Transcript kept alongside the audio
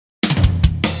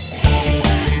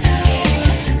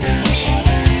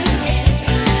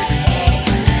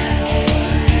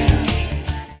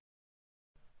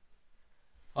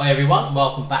Hi everyone, and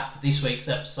welcome back to this week's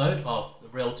episode of the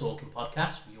Real Talking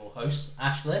Podcast with your hosts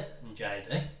Ashley and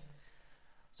JD.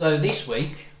 So this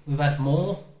week we've had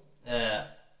more,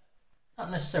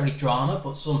 not necessarily drama,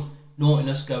 but some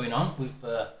naughtiness going on with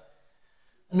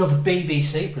another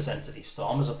BBC presenter this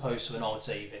time as opposed to an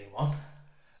ITV one.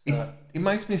 So, it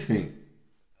makes me think,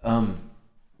 if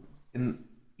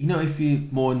you're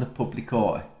more in the public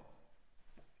eye,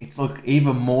 it's like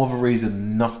even more of a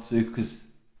reason not to, because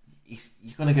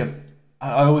you're going to get...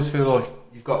 I always feel like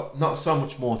you've got not so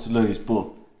much more to lose, but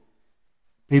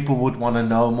people would want to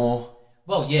know more.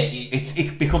 Well, yeah.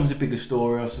 It becomes a bigger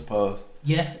story, I suppose.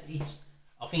 Yeah,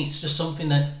 I think it's just something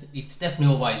that it's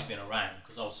definitely always been around,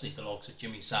 because obviously the likes of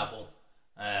Jimmy Savile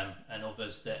and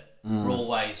others that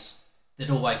they'd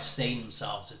always seen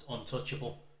themselves as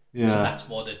untouchable. Yeah. So that's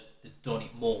why they've done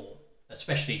it more,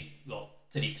 especially to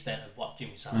the extent of what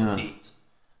Jimmy Savile did.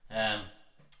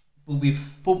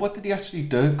 But what did he actually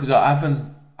do? Because I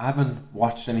haven't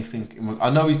watched anything. I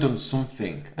know he's done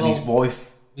something, and his wife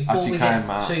actually came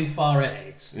out. Before we get too far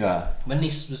ahead, when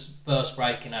this was first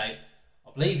breaking out,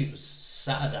 I believe it was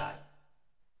Saturday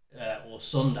or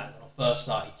Sunday when I first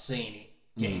started seeing it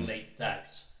getting leaked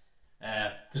out.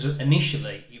 Because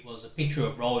initially it was a picture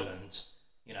of Roland,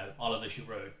 Oliver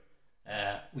Giroud,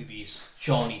 with his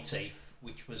shiny teeth,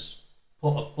 which was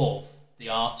put above the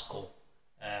article.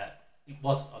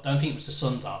 I don't think it was the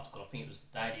Sun's article, I think it was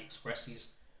the Daily Express's,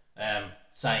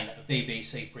 saying that a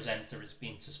BBC presenter has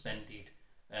been suspended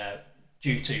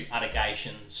due to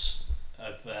allegations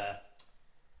of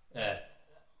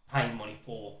paying money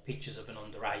for pictures of an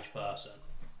underage person.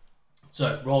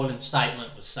 So Roland's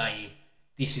statement was saying,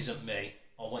 "This isn't me,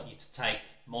 I want you to take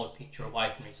my picture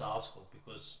away from this article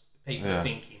because people are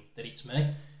thinking that it's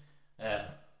me."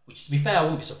 Which, to be fair, I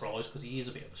wouldn't be surprised because he is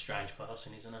a bit of a strange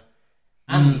person, isn't he?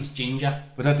 And he's ginger.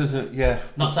 But that doesn't,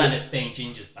 Not saying that being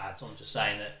ginger's bad, so I'm just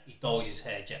saying that he dyes his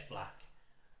hair jet black.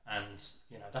 And,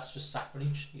 that's just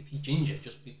sacrilege. If you're ginger,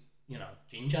 just be,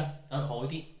 ginger. Don't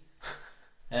hide it.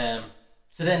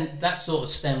 So then that sort of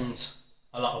stemmed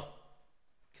a lot of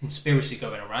conspiracy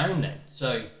going around then.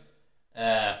 So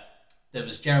there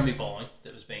was Jeremy Vine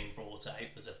that was being brought out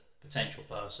as a potential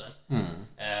person.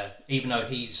 Even though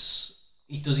he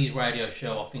does his radio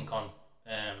show, I think on...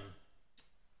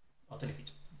 I don't know if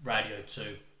it's Radio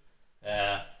 2,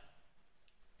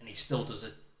 and he still does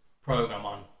a programme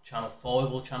on Channel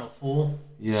 5 or Channel 4.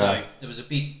 Yeah. So there was a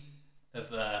bit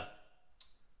of a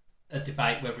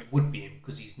debate whether it would be him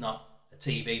because he's not a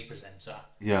TV presenter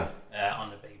on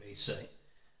the BBC.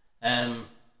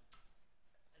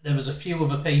 There was a few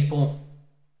other people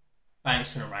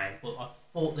bouncing around, but I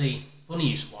thought the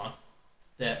funniest one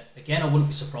that, again, I wouldn't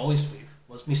be surprised with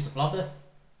was Mr. Blobber.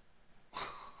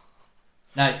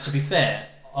 Now, to be fair,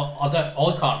 I can't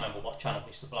remember what channel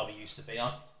Mr. Blobber used to be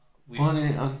on. Wasn't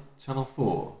it on Channel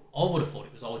 4? I would have thought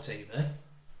it was ITV.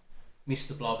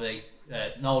 Mr. Blobby,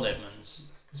 Noel Edmonds.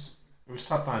 It was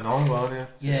Saturday night, wasn't it?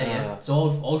 Yeah. So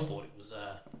I thought it was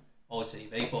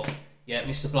ITV, but yeah,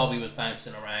 Mr. Blobby was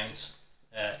bouncing around.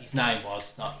 His name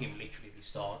was, not him literally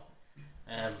this time.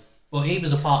 But he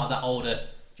was a part of that older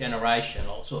generation,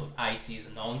 like sort of 80s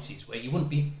and 90s, where you wouldn't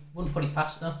put it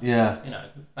past them. Yeah.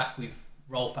 Back with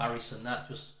Rolf Harris and that,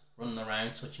 just running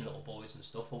around touching little boys and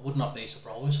stuff. I would not be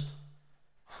surprised.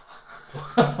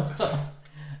 But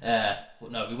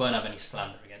no, we won't have any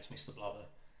slander against Mr. Blobber.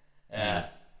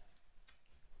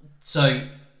 So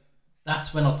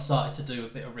that's when I started to do a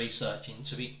bit of research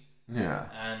into it. Yeah.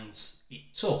 And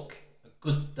it took a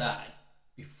good day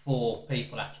before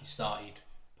people actually started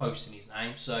posting his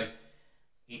name. So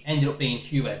it ended up being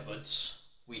Hugh Edwards,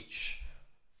 which...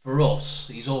 for us,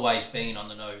 he's always been on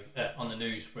the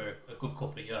news for a good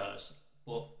couple of years,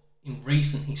 but in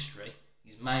recent history,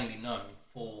 he's mainly known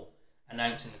for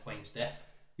announcing the Queen's death.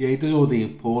 Yeah, he does all the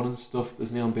important stuff,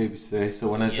 doesn't he, on BBC? So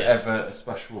when there's ever a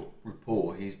special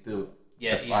report, he's the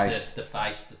face. the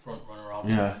face, the front runner of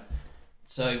it. Yeah.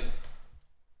 So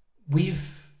with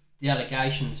the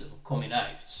allegations that were coming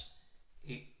out,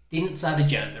 it didn't say the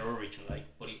gender originally,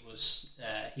 but it was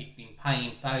he'd been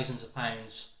paying thousands of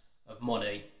pounds of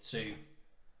money to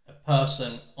a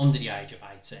person under the age of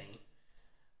 18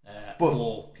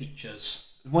 for pictures.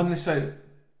 When they say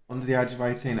under the age of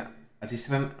 18, has he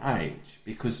said an age?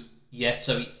 Because... Yeah,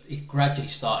 so it gradually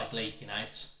started leaking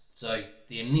out. So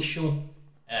the initial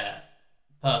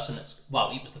person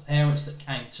it was the parents that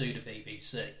came to the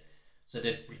BBC. So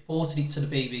they reported it to the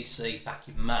BBC back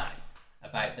in May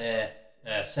about their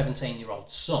 17-year-old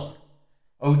son.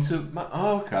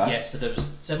 Okay. Yeah, so there was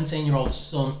a 17-year-old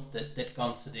son that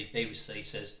gone to the BBC,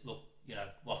 says, look,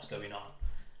 what's going on?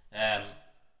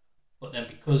 but then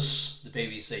because the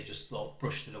BBC just like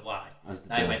brushed it away,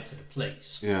 they went to the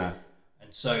police. Yeah. And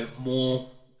so more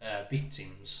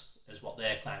victims, as what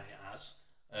they're claiming it as,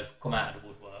 have come out of the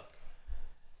woodwork.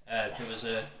 There was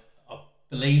I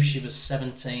believe she was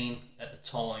 17 at the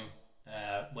time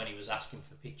when he was asking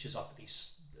for pictures off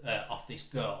this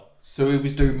girl. So he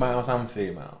was doing males and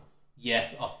females?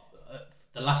 Yeah,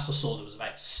 the last I saw there was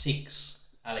about 6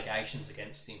 allegations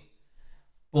against him,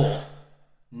 but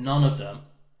none of them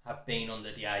have been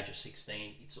under the age of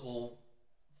 16. It's all,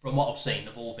 from what I've seen,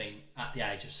 they've all been at the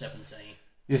age of 17.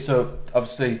 Yeah, so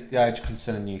obviously the age of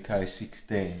consent in the UK is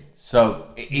 16. So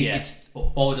it's...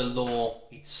 But by the law,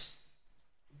 it's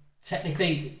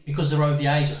technically, because they're over the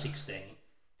age of 16,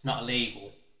 it's not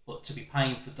illegal, but to be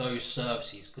paying for those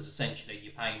services, because essentially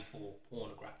you're paying for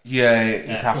pornography. Yeah, you'd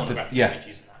have to... Pornographic Yeah.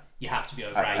 images and that. You have to be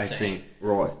over 18.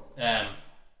 Right.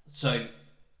 So,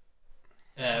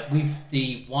 with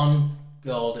the one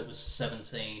girl that was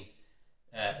 17,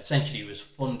 essentially was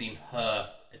funding her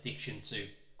addiction to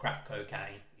crack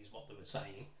cocaine, is what they were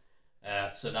saying.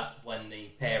 So that's when the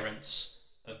parents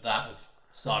of that have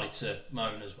started to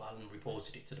moan as well and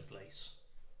reported it to the police.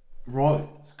 Right.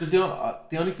 Because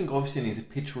the only thing I've seen is a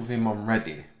picture of him on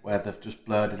Reddit where they've just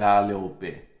blurred it out a little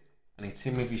bit, and it's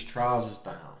him with his trousers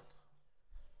down,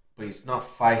 but he's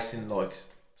not facing, like,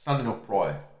 standing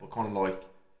upright, but kind of like,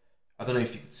 I don't know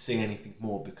if you could see anything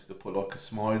more because they put like a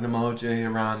smiling emoji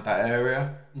around that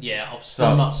area. Yeah, I've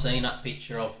still not seen that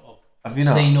picture of have you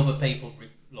not? Seen other people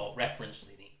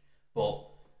referencing it, but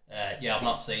yeah, I've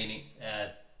not seen it.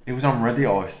 It was on Reddit,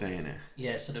 I was seeing it.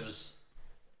 Yeah, so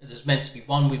there's meant to be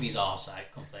one with his arse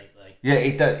out completely.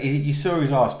 Yeah, you saw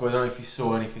his arse, but I don't know if you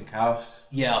saw anything else.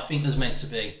 Yeah, I think there's meant to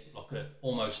be like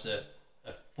almost a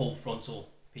full frontal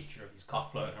picture of his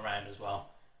cock floating around as well.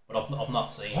 But I've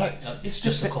not seen it. It's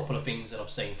just a couple of things that I've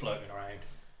seen floating around.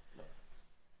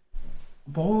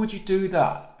 Why would you do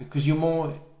that? Because you're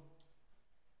more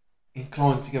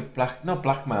inclined to get not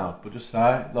blackmailed, but just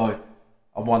say, like,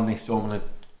 I won this, so I'm going to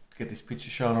get this picture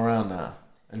shown around now.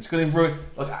 And it's going to ruin,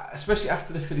 like, especially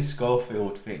after the Philly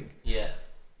Schofield thing. Yeah.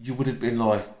 You would have been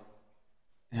like,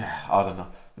 yeah, I don't know.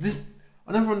 But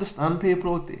I never understand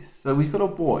people like this. So he's got a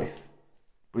wife,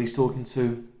 but he's talking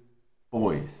to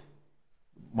boys.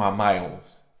 Well, males.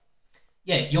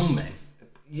 Yeah, young men.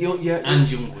 Yeah, and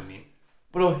young women.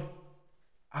 But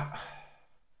I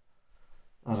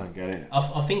don't get it.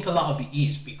 I think a lot of it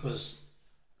is because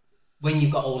when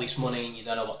you've got all this money and you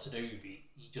don't know what to do with it,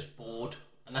 you're just bored.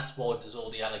 And that's why there's all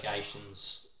the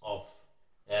allegations of,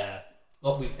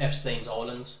 like with Epstein's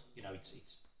Island, you know, it's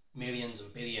millions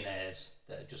and billionaires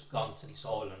that have just gone to this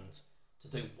island to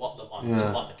do what they want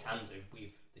and what they can do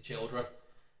with the children.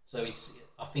 So I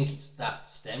think it's that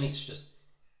stem. It's just,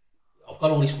 I've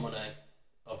got all this money.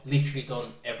 I've literally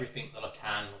done everything that I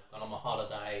can. I've gone on my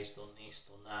holidays, done this,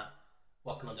 done that.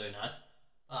 What can I do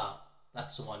now?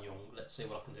 That's someone young. Let's see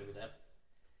what I can do with them.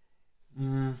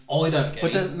 I don't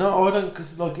get it. No, I don't.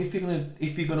 Because like, if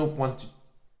you're gonna want to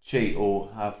cheat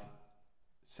or have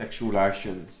sexual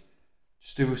relations,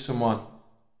 just do it with someone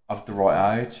of the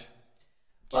right age.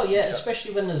 Well, yeah,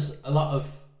 especially when there's a lot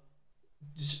of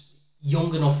just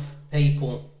young enough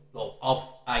people, like, of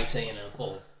 18 and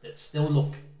above, that still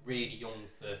look really young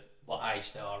for what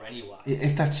age they are anyway.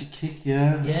 If that's your kick,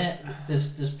 yeah. Yeah,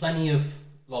 there's plenty of,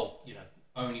 like, you know,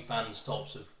 OnlyFans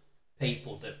types of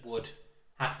people that would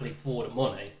happily, for the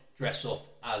money, dress up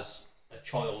as a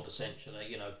child, essentially,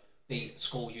 you know, be a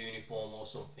school uniform or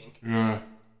something. Yeah.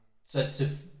 So to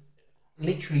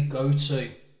literally go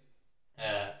to,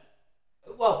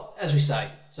 well, as we say,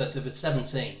 so there was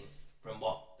 17 from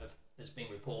what has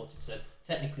been reported, so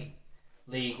technically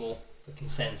legal for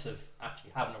consent of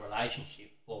actually having a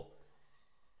relationship, but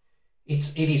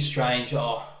it is strange.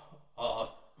 I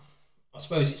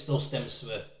suppose it still stems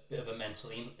to a bit of a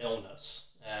mental illness.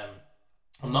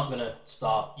 I'm not going to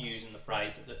start using the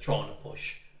phrase that they're trying to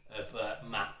push of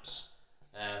MAPS,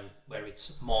 where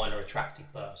it's minor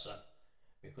attracted person,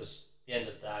 because at the end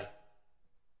of the day,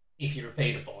 if you're a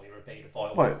paedophile, you're a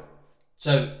paedophile. Wait.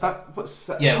 So what's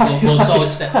that? Yeah, we'll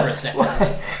sidestep for a second.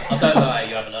 I don't know how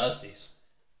you haven't heard this.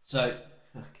 So,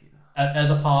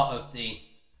 as a part of the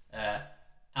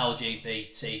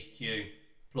LGBTQ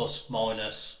plus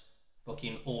minus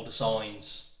fucking all the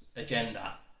signs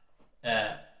agenda,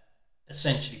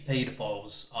 essentially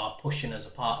paedophiles are pushing as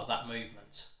a part of that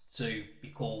movement to be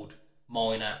called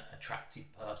minor attracted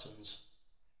persons.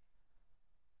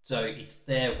 So it's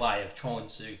their way of trying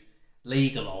to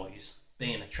legalise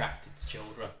being attracted to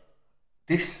children.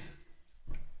 This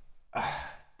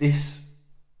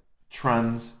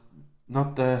trans,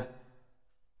 not the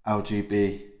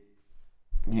LGB,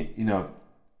 you know,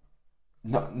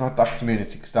 not that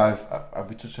community, because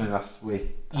we touched on it last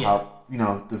week. Yeah. How, you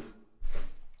know,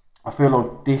 I feel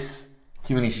like this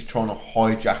community is trying to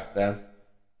hijack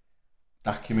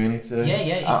that community.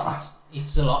 Yeah,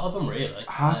 it's a lot of them really.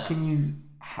 How can you?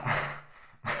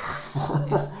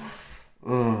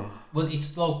 Well,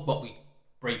 it's like what we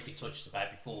briefly touched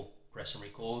about before press and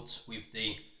records with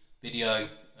the video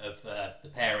of the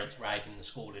parents raiding the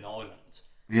school in Ireland.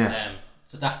 Yeah.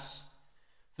 So that's,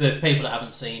 for people that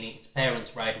haven't seen it, it's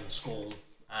parents raiding the school,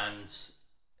 and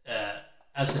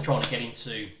as they're trying to get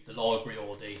into the library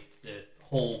or the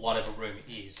hall, whatever room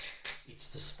it is,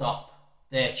 it's to stop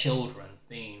their children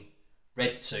being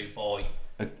read to by...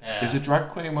 it was a drag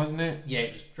queen, wasn't it? Yeah,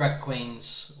 it was drag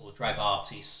queens or drag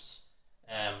artists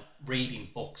reading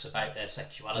books about their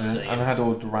sexuality. Yeah, and had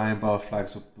all the rainbow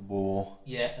flags up the wall.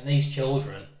 Yeah, and these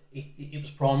children, it was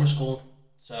primary school,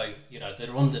 so, you know,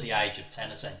 they're under the age of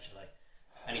 10 essentially,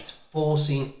 and it's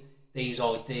forcing these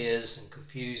ideas and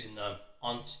confusing them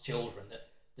onto children that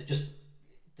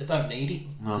they don't need it.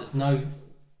 No.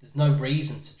 There's no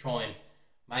reason to try and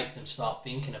make them start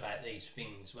thinking about these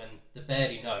things when they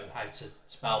barely know how to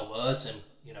spell words and,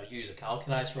 you know, use a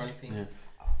calculator or anything. Yeah.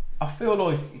 I feel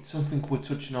like it's something we're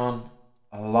touching on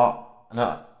a lot,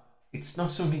 and it's not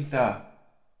something that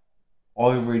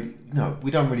I really, you know,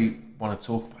 we don't really want to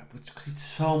talk about, but because it's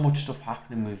so much stuff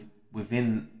happening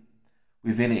within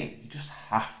it, you just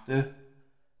have to.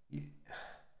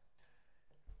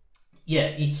 Yeah,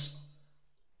 it's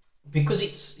because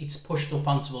it's pushed up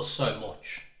onto us so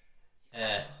much.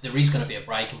 There is going to be a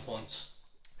breaking point.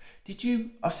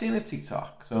 I've seen a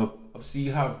TikTok, so obviously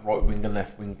you have right wing and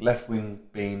left wing. Left wing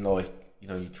being like, you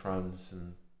know, you trans,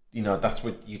 and, you know, that's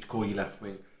what you'd call your left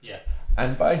wing. Yeah.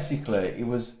 And basically it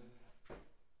was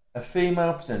a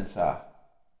female presenter.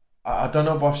 I don't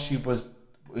know who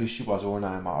she was or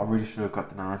her name. I really should have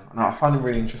got the name. And I found it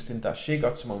really interesting that she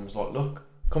got someone who was like, look,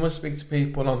 come and speak to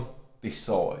people on this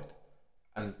side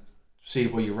and see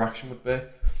what your reaction would be.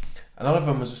 And a lot of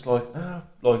them was just like, nah.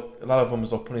 Like, a lot of them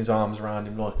was like putting his arms around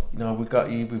him, like, you know, we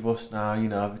got you with us now, you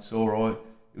know, it's alright.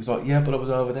 He was like, yeah, but I was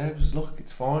over there. He was, look,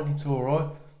 it's fine, it's alright.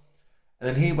 And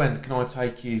then he went, can I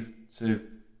take you to,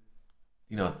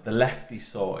 you know, the lefty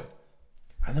side?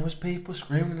 And there was people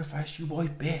screaming in the face, you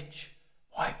white bitch,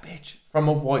 from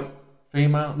a white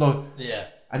female. Like, yeah.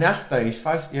 And after his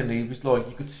face at the end, he was like,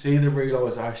 you could see the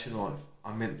realisation, like,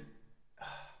 I'm in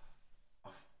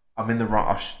the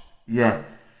rush. Yeah.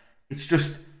 It's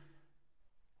just,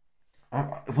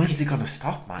 when's it going to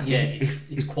stop, man? Yeah,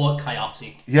 it's quite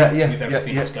chaotic. Yeah, with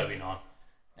everything that's going on.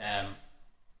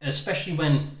 Especially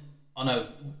when, I know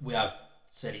we have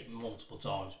said it multiple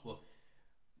times, but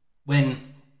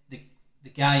when the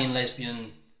gay and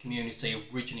lesbian community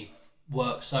originally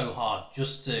worked so hard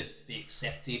just to be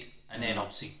accepted, and then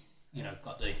obviously, you know,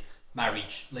 got the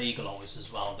marriage legalised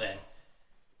as well, then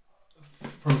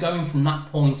from going from that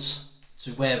point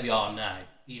to where we are now,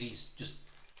 it is just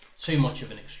too much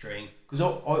of an extreme.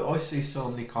 Because I see so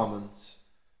many comments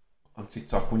on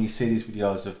TikTok when you see these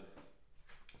videos of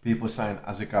people saying,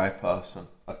 as a gay person,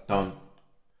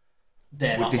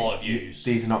 they're not my views.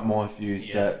 These are not my views.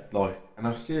 Yeah. That, like, and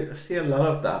I see a lot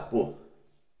of that, but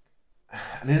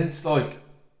and then it's like,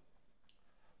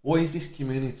 why is this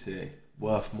community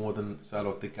worth more than, say,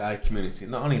 like, the gay community?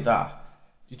 Not only that,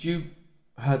 did you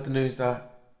heard the news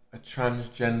that a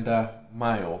transgender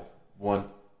male won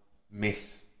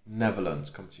Miss Netherlands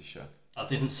competition? I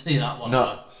didn't see that one.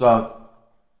 No, so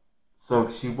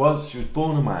she was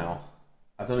born a male.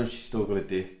 I don't know if she's still got a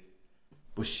dick,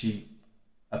 but she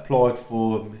applied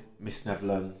for Miss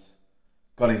Netherlands,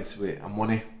 got into it, and won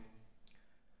it.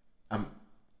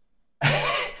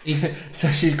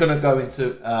 So she's gonna go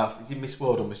into is it Miss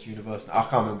World or Miss Universe? I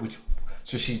can't remember which.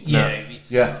 So she's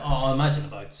I imagine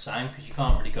about the same, because you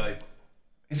can't really go.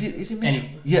 Is it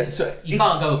Miss? So you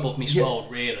can't go above Miss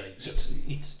World, really.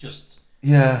 It's just.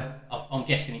 Yeah. I'm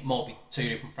guessing it might be two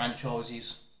different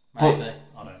franchises, maybe.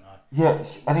 I don't know. Yeah,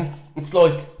 and it's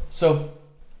like, so,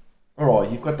 alright,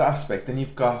 you've got that aspect, then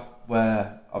you've got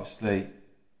where obviously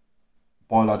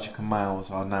biological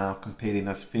males are now competing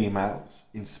as females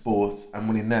in sports and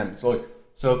winning them. It's like,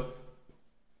 so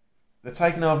they're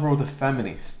taking over all the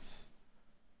feminists,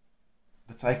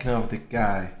 they're taking over the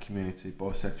gay community,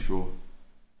 bisexual,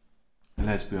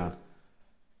 lesbian,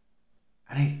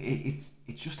 and it's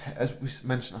just, as we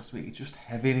mentioned last week, it's just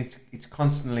heavy, and it's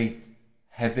constantly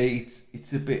heavy.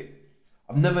 It's a bit.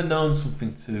 I've never known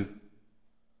something to.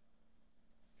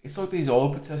 It's like these oil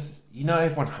protests. You know,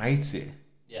 everyone hates it.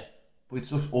 Yeah. But it's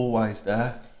just always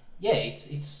there. Yeah,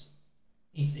 it's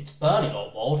burning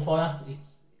like wildfire. It's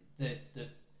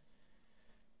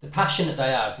the passion that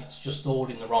they have, it's just all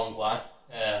in the wrong way,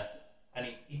 and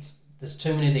there's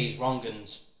too many of these wrong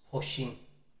uns pushing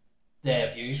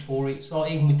their views for it. It's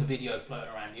like even with the video floating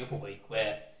around the other week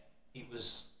where it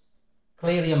was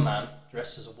clearly a man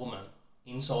dressed as a woman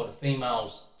inside a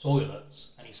female's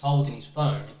toilets, and he's holding his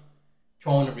phone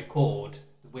trying to record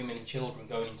the women and children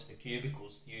going into the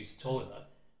cubicles to use the toilet,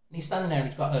 and he's standing there and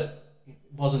he's got it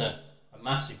wasn't a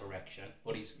massive erection,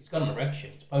 but he's got an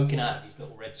erection. It's poking out of his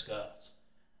little red skirts,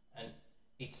 and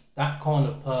it's that kind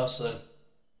of person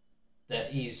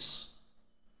that is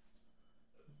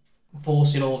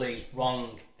forcing all these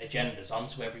wrong agendas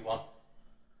onto everyone.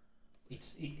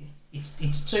 It's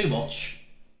too much,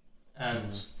 and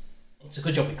it's a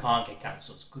good job we can't get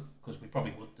cancelled, because we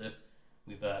probably would do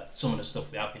with some of the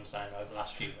stuff we have been saying over the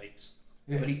last few weeks.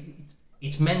 Yeah. But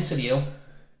it's mentally ill.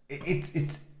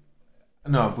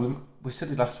 We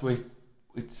said it last week.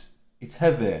 It's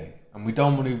heavy, and we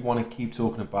don't really want to keep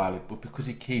talking about it, but because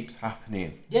it keeps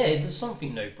happening. Yeah, there's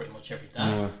something new pretty much every day.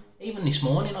 Yeah. Even this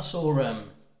morning, I saw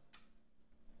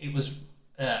it was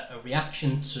a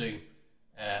reaction to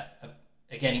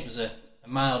again, it was a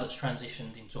male that's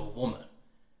transitioned into a woman,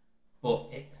 but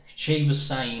she was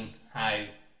saying how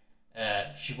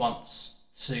she wants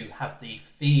to have the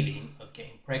feeling of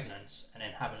getting pregnant and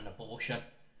then having an abortion.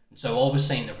 And so I was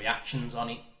seeing the reactions on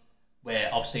it, where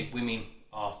obviously women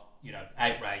are,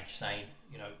 outraged, saying,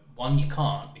 one, you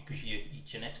can't because you're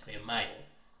genetically a male,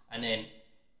 and then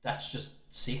that's just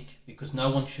sick, because no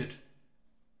one should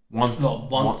want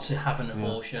to have an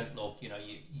abortion. Yeah. Look,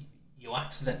 you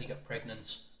accidentally get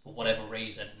pregnant for whatever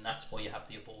reason, and that's why you have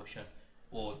the abortion,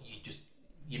 or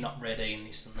you're not ready and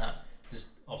this and that. There's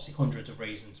obviously hundreds of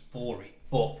reasons for it,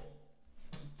 but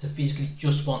to physically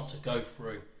just want to go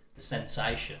through the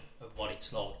sensation of what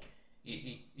it's like,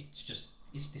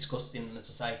 it's disgusting. And as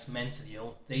I say, it's mentally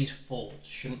ill. These thoughts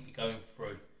shouldn't be going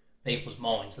through people's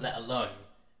minds, let alone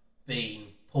being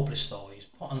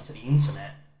publicised, put onto the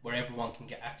internet where everyone can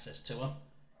get access to them.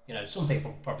 Some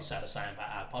people probably say the same about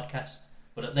our podcast,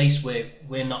 but at least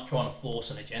we're not trying to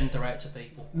force an agenda out to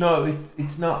people. No,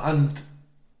 it's not, and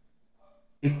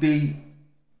it'd be,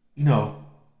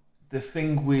 the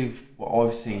thing with what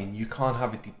I've seen, you can't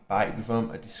have a debate with them,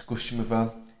 a discussion with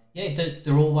them. Yeah,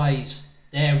 they're always,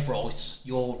 they're right,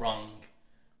 you're wrong,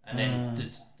 and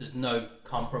then there's no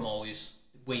compromise.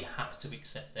 We have to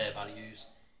accept their values.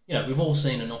 We've all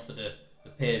seen enough of the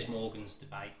Piers Morgan's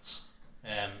debates.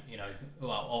 I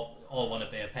want to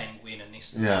be a penguin and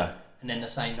this and that, and then they're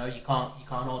saying no, you can't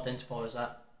identify as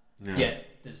that. Yeah,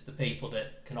 there's the people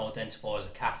that can identify as a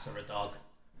cat or a dog.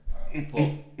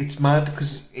 It's mad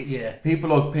because people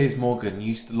like Piers Morgan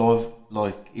used to love,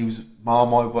 he was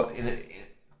Marmite, but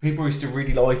people used to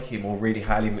really like him or really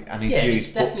hate him, and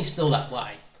it's definitely still that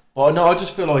way. But no, I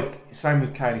just feel like same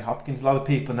with Katie Hopkins. A lot of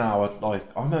people now are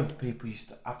I remember people used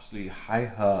to absolutely hate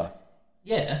her.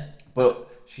 Yeah. But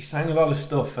she's saying a lot of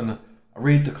stuff, and I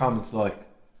read the comments and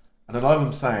a lot of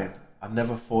them saying, I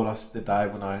never thought that's the day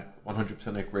when I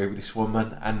 100% agree with this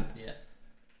woman, and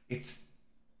it's.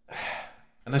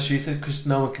 And as she said, because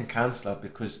no one can cancel her,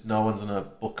 because no one's going to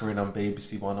book her in on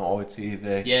BBC One or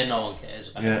ITV. Yeah, no one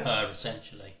cares about her,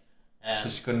 essentially. So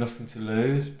she's got nothing to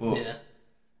lose, but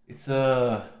it's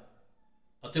I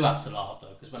do have to laugh,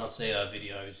 though, because when I see her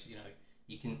videos,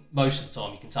 you can, most of the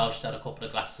time, you can tell she's had a couple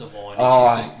of glasses of wine,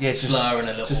 and she's just slurring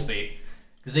a little bit.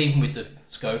 Because even with the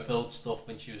Schofield stuff,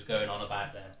 when she was going on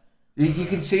about them... You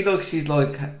can see, she's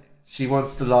she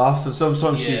wants to laugh, and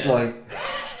sometimes she's like...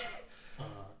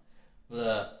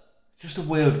 just a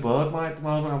weird word, mate, at the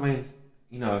moment. I mean,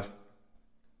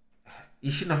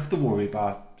 you shouldn't have to worry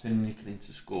about sending your kid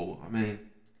into school. I mean,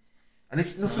 and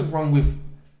it's nothing wrong with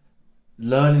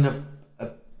learning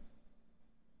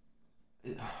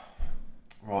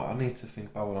right, I need to think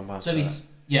about what I'm about to say.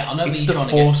 So I know it's what you're trying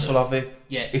to get to. It's the forceful of it.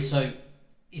 Yeah, so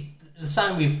it's the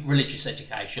same with religious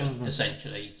education,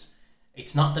 essentially.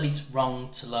 It's not that it's wrong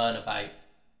to learn about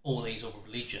all these other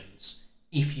religions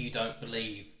if you don't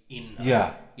believe in them.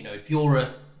 Yeah. If you're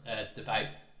a devout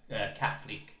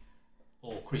Catholic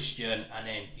or Christian, and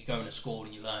then you go into school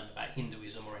and you learn about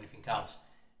Hinduism or anything else,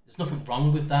 there's nothing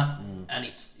wrong with that, and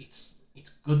it's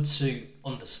good to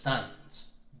understand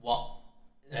what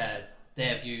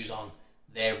their views on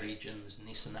their religions and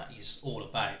this and that is all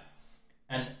about,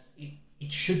 and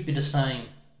it should be the same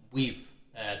with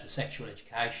the sexual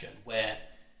education, where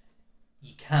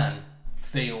you can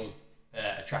feel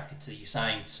attracted to your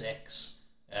same sex,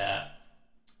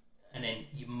 and then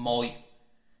you might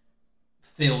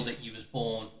feel that you was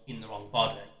born in the wrong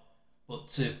body, but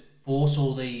to force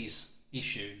all these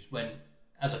issues when,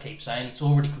 as I keep saying, it's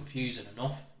already confusing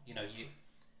enough.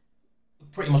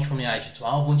 pretty much from the age of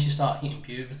 12. Once you start hitting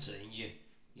puberty, and you're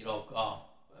like,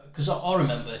 because I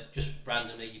remember just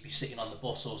randomly you'd be sitting on the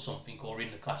bus or something, or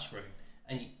in the classroom,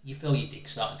 and you feel your dick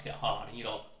starting to get hard, and you're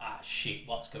like, shit,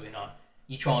 what's going on?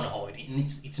 You're trying to hide it, and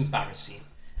it's embarrassing,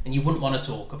 and you wouldn't want to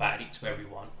talk about it to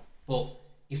everyone. But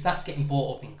if that's getting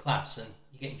brought up in class, and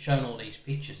you're getting shown all these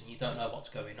pictures, and you don't know what's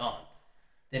going on,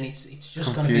 then it's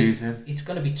just going to be, it's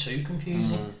going to be too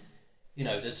confusing. You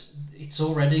know, it's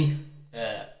already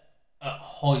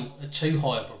too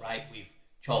high of a rate with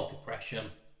child depression,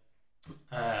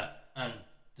 and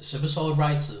the suicide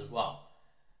rates as well.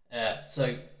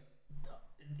 So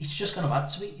it's just going to add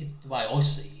to it. The way I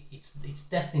see it, it's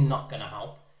definitely not going to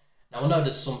help. Now I know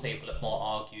there's some people that might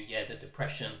argue, the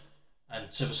depression and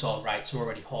suicide rates are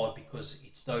already high because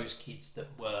it's those kids that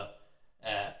were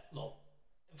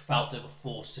felt they were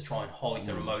forced to try and hide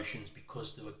their emotions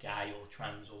because they were gay or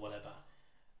trans or whatever.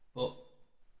 But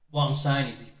what I'm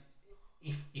saying is,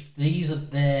 if these are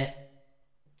there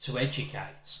to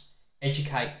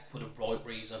educate for the right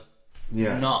reason,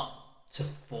 not to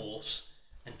force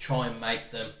and try and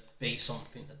make them be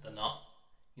something that they're not.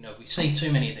 You know, we see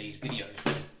too many of these videos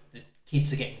where the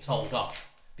kids are getting told off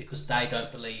because they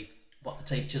don't believe what the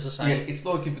teachers are saying. Yeah, it's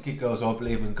like if a kid goes, I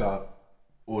believe in God,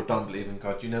 or don't believe in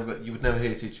God. You would never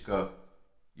hear a teacher go,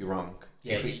 you're wrong.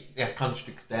 Yeah, if it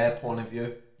contradicts their point of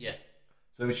view. Yeah.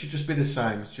 So it should just be the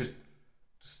same. It's just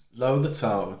lower the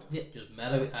tone. Yeah, just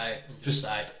mellow it out and just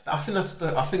say. I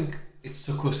think it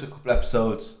took us a couple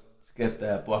episodes to get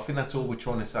there, but I think that's all we're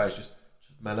trying to say is just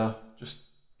mellow, just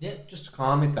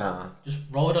calm it down. Just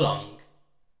ride along,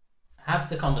 have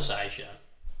the conversation,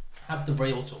 have the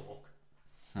real talk,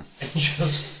 and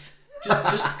just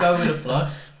go with the flow.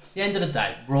 At the end of the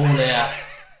day, we're all there.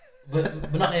 We're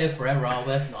not here forever, are we?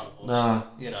 None of us. No.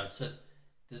 You know, so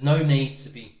there's no need to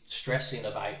be stressing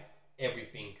about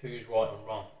everything, who's right and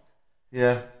wrong.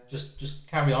 Yeah. Just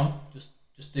carry on. Just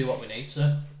do what we need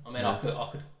to. I mean, I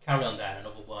could carry on down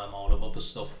another wormhole of other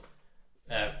stuff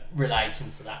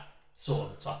relating to that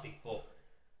sort of topic, but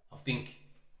I think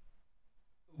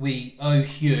we owe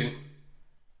Hugh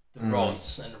the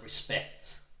rights and the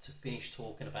respect to finish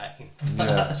talking about him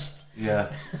first.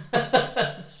 Yeah.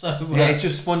 So it's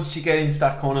just once you get into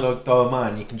that corner like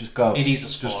domain, you can just go. It is a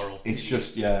spiral. You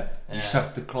just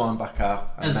have to climb back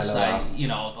out. And as I say, out. you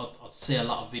know, I see a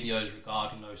lot of videos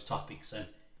regarding those topics, and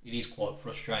it is quite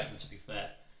frustrating, to be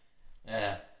fair.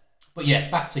 But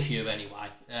yeah, back to Hugh anyway.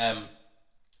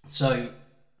 So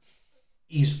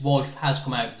his wife has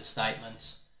come out with a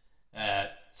statement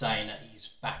saying that he's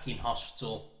back in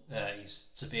hospital. He's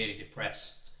severely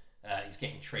depressed. He's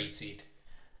getting treated.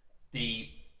 The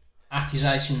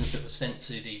accusations that were sent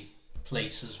to the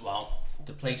police as well.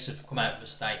 The police have come out with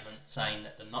a statement saying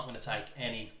that they're not going to take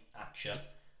any action,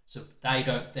 so they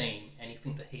don't deem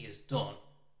anything that he has done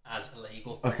as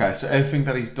illegal. Okay, so everything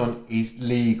that he's done is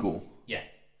legal. Yeah.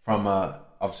 From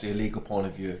obviously a legal point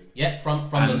of view. Yeah, from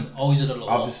the eyes of the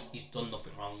law, he's done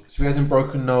nothing wrong. So he hasn't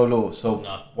broken no law. So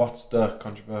no. What's the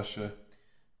controversy?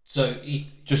 So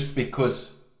just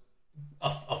because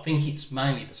I think it's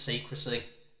mainly the secrecy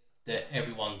that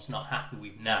everyone's not happy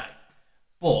with now.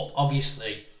 But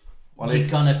obviously, you're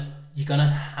gonna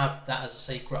have that as a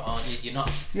secret, aren't you? You're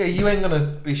not. Yeah, you ain't gonna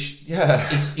be.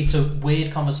 It's a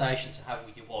weird conversation to have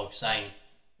with your wife, saying,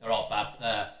 "All right,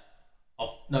 Bab,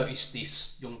 I've noticed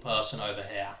this young person over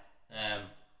here.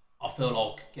 I feel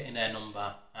like getting their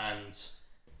number and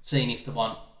seeing if they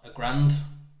want $1,000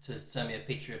 to send me a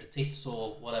picture of the tits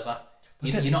or whatever."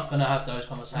 You're not going to have those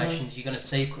conversations. You're going to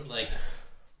secretly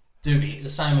do it. The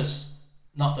same as,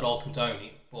 not that I'll condone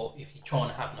it, but if you're trying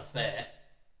to have an affair,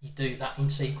 you do that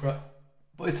in secret.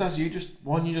 But it's as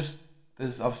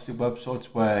there's obviously websites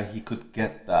where he could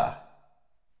get that.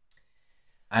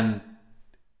 And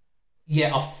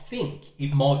yeah, I think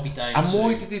it might be down and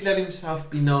why did he let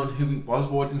himself be known who he was?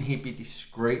 Why didn't he be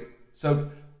discreet? So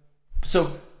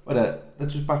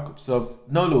let's just back up. So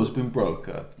no law's been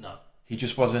broken. No. He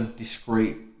just wasn't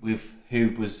discreet with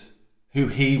who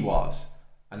he was,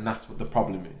 and that's what the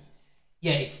problem is.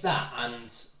 Yeah, it's that,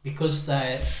 and because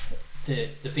the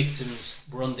victims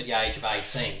were under the age of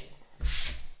 18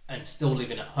 and still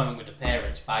living at home with the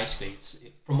parents, basically,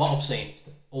 from what I've seen, it's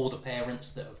all the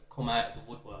parents that have come out of the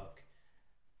woodwork,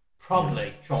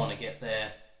 probably trying to get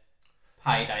their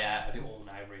payday out of it all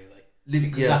now, really.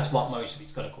 Because that's what most of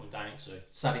it's going to come down to.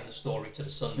 Selling the story to the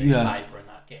Sunday paper and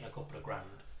that, getting a couple of grand.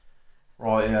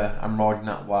 Right, yeah, I'm riding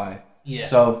that way. Yeah.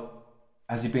 So,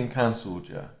 has he been cancelled,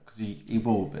 yeah? Because he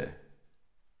will be.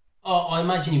 I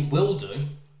imagine he will do,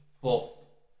 but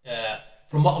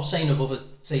from what I've seen of other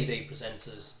TV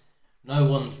presenters, no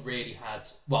one's really had,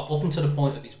 well, up until the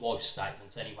point of his wife's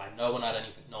statements anyway, no one had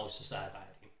anything nice to say about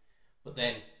him. But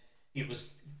then it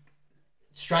was,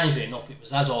 strangely enough, it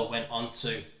was as I went on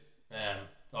to,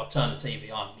 I turned the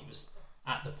TV on, and it was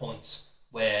at the point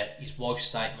where his wife's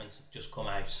statements had just come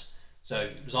out. So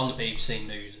it was on the BBC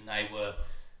News, and they were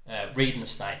reading a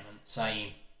statement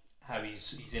saying how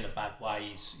he's in a bad way,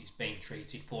 he's being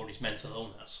treated for his mental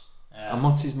illness. And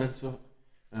what's his mental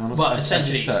illness? Well,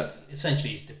 essentially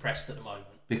he's depressed at the moment.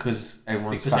 Because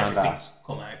everything's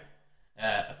come out.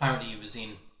 Apparently he was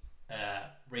in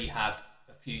rehab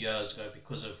a few years ago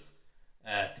because of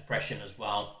depression as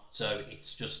well. So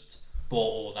it's just brought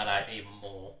all that out even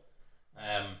more.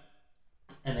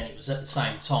 And then it was at the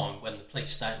same time when the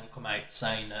police statement come out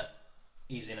saying that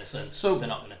he's innocent, so they're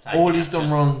not going to take all he's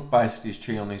done wrong basically is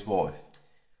cheat on his wife.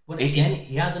 Well, again,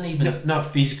 he hasn't even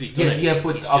physically done it. Yeah,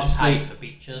 but it's obviously just paid for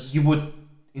pictures. You would,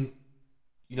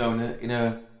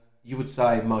 you would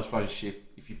say in most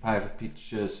relationship, if you pay for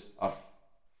pictures of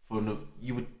fun,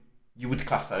 you would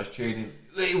class that as cheating.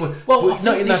 Well, I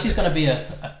think this is going to be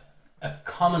a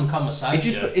common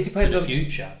conversation it depends for the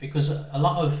future, because a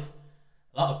lot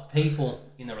of people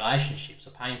in the relationships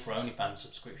are paying for OnlyFans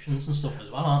subscriptions and stuff as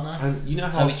well, aren't they? And you know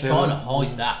how it's trying to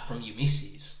hide that from your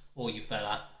missus or your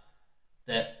fella.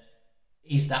 That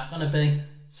is that going to be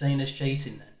seen as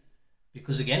cheating then?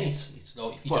 Because again, it's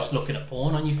like if you're just looking at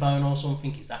porn on your phone or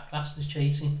something, is that classed as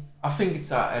cheating? I think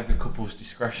it's at every couple's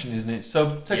discretion, isn't it?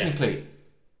 So technically,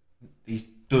 he's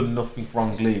done nothing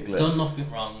wrong legally. Done nothing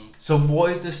wrong. So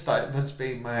why is the statements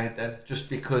being made then?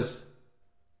 Just because?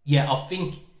 Yeah, I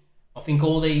think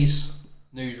all these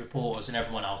news reporters and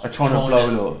everyone else are trying to blow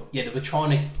it up. Yeah, they were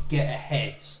trying to get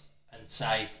ahead and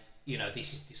say,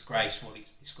 this is disgraceful,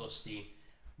 it's disgusting,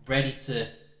 ready to,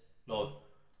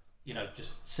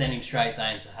 just send him straight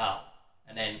down to hell.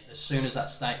 And then as soon as that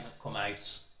statement come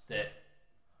out that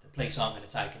the police aren't going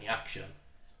to take any action,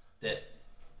 that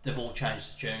they've all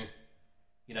changed the tune.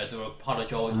 They were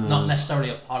apologising, not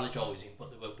necessarily apologising,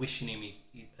 but they were wishing him his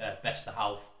best of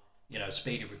health,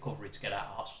 speedy recovery to get out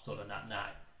of hospital and that now.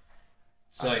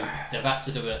 So they've had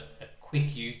to do a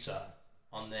quick U-turn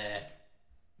on their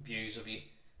views of it.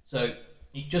 So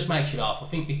it just makes you laugh. I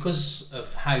think because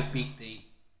of how big the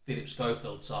Philip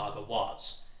Schofield saga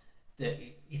was, that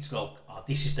it's like,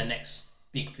 this is the next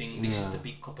big thing. This is the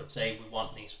big cup of tea. We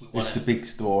want this. It's the big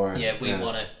story. Yeah, we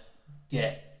want to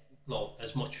get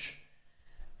as much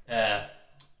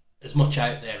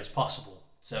out there as possible.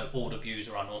 So all the views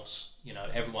are on us.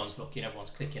 Everyone's looking, everyone's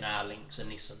clicking our links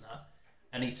and this and that,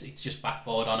 and it's just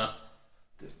backfired on her.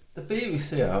 The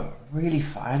BBC are really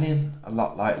failing a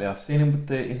lot lately. I've seen him with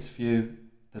the interview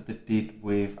that they did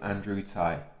with Andrew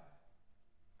Tate,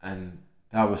 and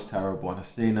that was terrible. And I've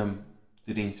seen him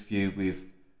do the interview with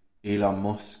Elon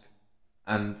Musk,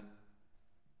 and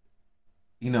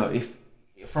if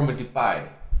from a debate,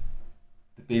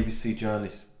 the BBC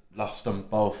journalists lost on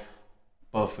both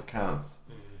accounts.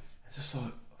 It's just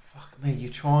like, fuck me,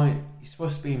 you're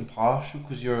supposed to be impartial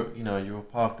because you're a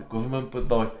part of the government, but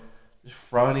like just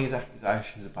throwing these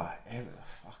accusations about everything.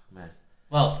 Fuck, man.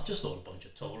 Well, just all a bunch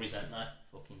of Tories, aren't they?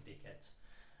 Fucking dickheads.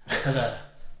 But,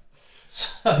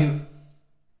 so,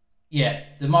 yeah,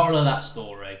 the moral of that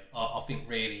story, I think,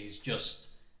 really is just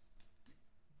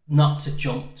not to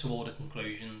jump to all the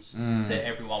conclusions that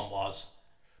everyone was.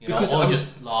 Because I just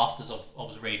laughed as I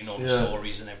was reading all the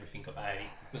stories and everything about it,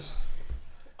 because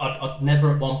I'd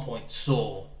never at one point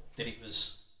saw that it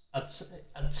was. I'd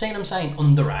seen them saying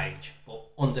underage, but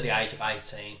under the age of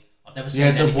 18. I'd never seen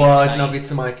anything the word saying, of it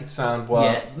to make it sound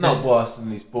not worse than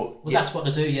this, but that's what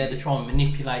they do. Yeah, they try and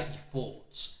manipulate your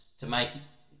thoughts to make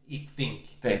it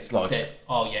think that it's like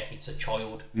it's a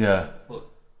child. Yeah, but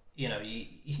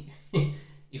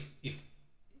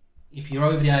if you're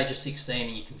over the age of 16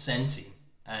 and you're consenting,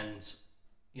 and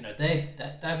they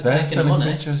were taking the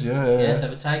money. Pictures, they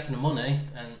were taking the money,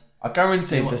 and I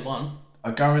guarantee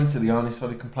the only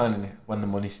started complaining when the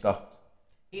money stopped.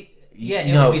 It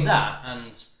will be that,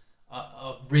 and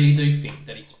I really do think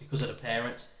that it's because of the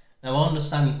parents. Now I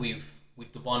understand with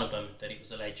the one of them that it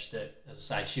was alleged that,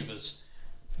 as I say, she was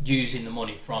using the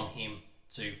money from him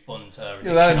to fund her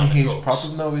addiction on the drugs. His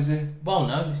problem though, is it? Well,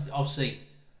 no, obviously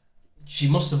she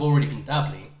must have already been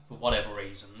dabbling for whatever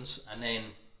reasons, and then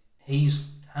he's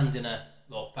handing her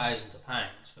thousands of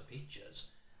pounds for pictures,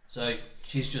 so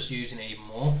she's just using it even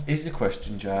more. Here's a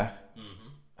question, Jack.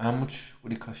 How much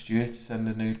would it cost you to send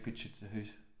a nude picture to who's?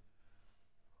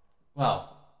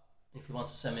 Well, if you want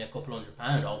to send me a couple £100,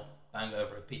 I'll bang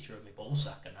over a picture of my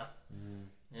ballsack and that.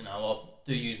 I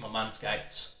do use my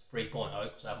Manscaped 3.0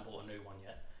 because I haven't bought a new one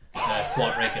yet,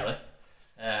 quite regularly.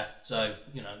 So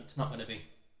it's not going to be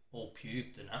all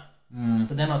pubed and that.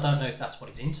 But then I don't know if that's what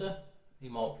he's into. He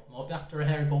might be after a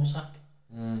hairy ball sack.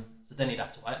 So then he'd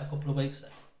have to wait a couple of weeks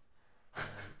then.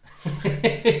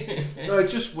 No,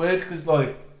 it's just weird because,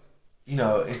 like,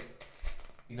 if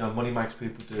money makes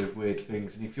people do weird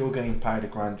things, and if you're getting paid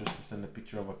 $1,000 just to send a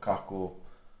picture of a cock or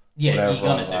whatever, you're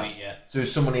gonna do it. Yeah. So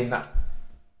there's someone in that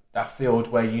field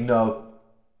where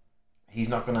he's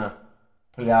not gonna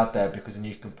put it out there because then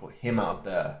you can put him out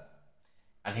there,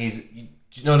 and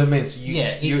do you know what I mean? So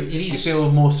you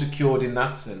feel more secured in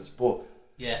that sense, but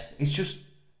it's just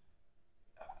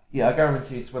I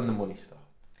guarantee it's when the money stops.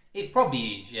 It probably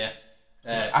is, yeah.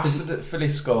 After the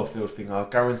Phyllis Schofield thing, I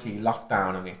guarantee he locked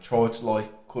down and he tried to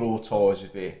like cut all ties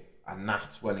with it, and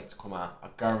that's when it's come out. I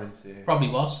guarantee. Probably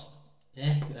was,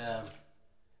 yeah.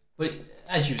 But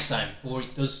as you were saying before,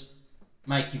 it does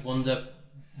make you wonder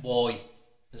why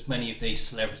as many of these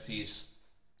celebrities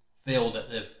feel that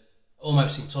they're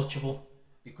almost untouchable,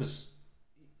 because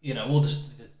all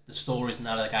the stories and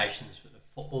allegations for the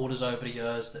footballers over the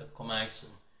years that have come out,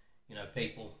 and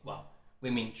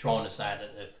women trying to say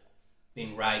that they've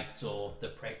been raped or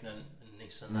they're pregnant and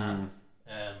this and that.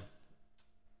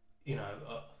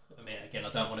 I mean, again,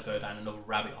 I don't want to go down another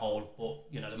rabbit hole, but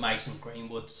the Mason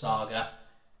Greenwood saga.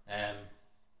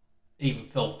 Even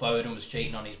Phil Foden was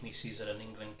cheating on his missus at an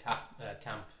England camp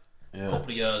a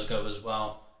couple of years ago as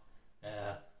well.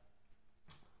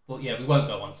 But yeah, we won't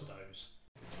go on to those.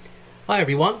 Hi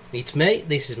everyone, it's me.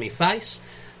 This is me face.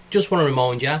 Just want to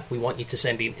remind you, we want you to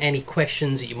send in any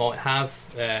questions that you might have,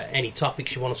 any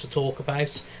topics you want us to talk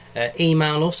about.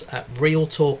 Email us at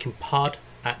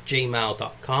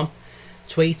realtalkingpod@gmail.com.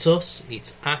 Tweet us,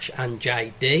 it's Ash and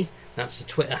JD. That's the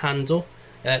Twitter handle.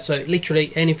 So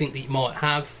literally anything that you might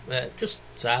have, just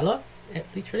say hello.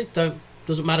 Literally,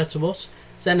 doesn't matter to us.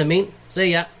 Send them in.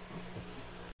 See ya.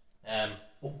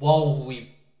 While we've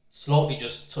slightly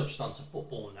just touched onto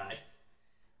football now,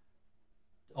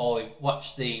 I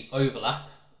watched the Overlap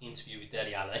interview with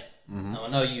Dele Alli. Now I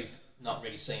know you've not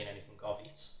really seen anything of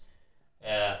it.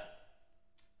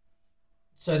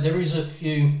 So there is a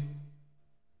few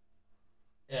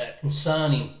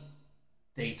concerning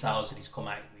details that he's come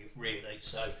out with, really.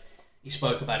 So he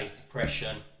spoke about his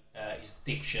depression, his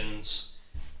addictions.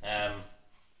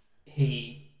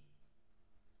 He,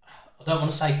 I don't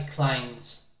want to say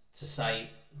claims to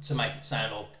make it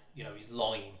sound like he's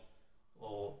lying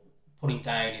or put him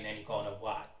down in any kind of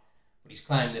way, but he's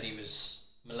claimed that he was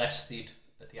molested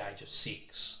at the age of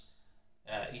 6.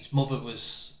 His mother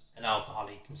was an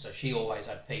alcoholic, and so she always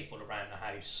had people around the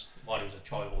house while he was a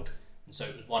child, and so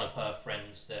it was one of her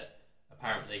friends that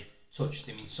apparently touched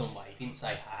him in some way. He didn't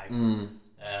say how. And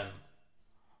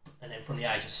then from the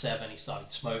age of 7 he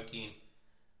started smoking,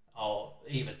 or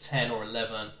either 10 or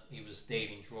 11 he was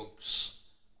dealing drugs,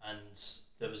 and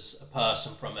there was a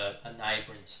person from a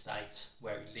neighbouring state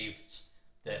where he lived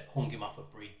that hung him off a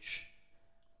bridge,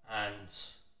 and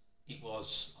it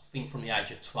was, I think, from the age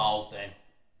of 12 then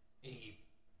he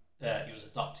was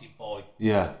adopted by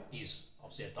his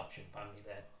obviously adoption family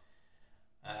then,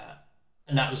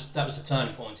 and that was the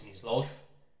turning point in his life.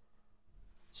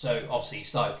 So obviously he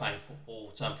started playing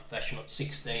football, turned professional at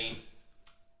 16,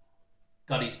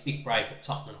 got his big break at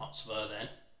Tottenham Hotspur then,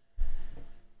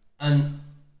 and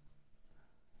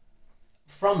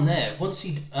from there, once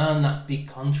he'd earned that big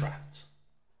contract,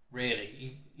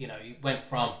 really, he went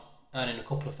from earning a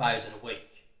couple of thousand a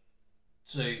week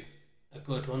to a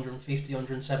good 150,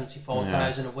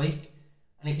 175,000 a week.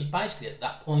 And it was basically at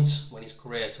that point when his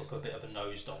career took a bit of a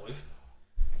nosedive.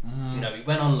 He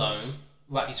went on loan.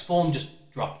 Well, his form just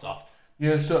dropped off.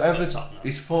 Yeah, so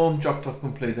his form dropped off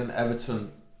completely. Then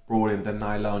Everton brought him, then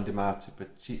they loaned him out to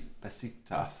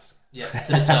Besiktas. Yeah,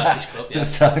 to the Turkish club. To the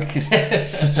Turkish. It's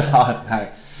such a hard name.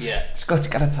 Yeah. Just go to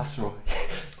Galatasaray.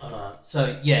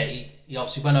 So yeah, he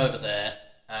obviously went over there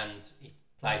and he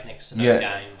played next to no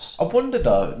games. I wonder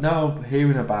though, now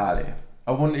hearing about it,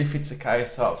 I wonder if it's a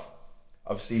case of,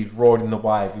 obviously he's riding the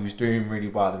wave, he was doing really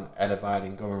well and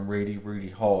elevating, going really, really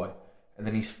high, and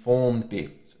then his form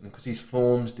dipped, and because his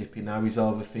form's dipping, now he's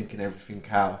overthinking everything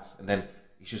else, and then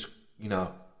he's just,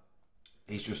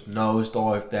 he's just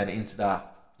nosedived then into that.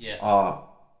 Yeah.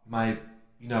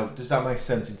 Does that make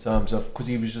sense in terms of, because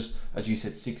he was just, as you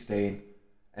said, 16,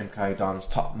 MK Dons,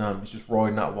 Tottenham, he's just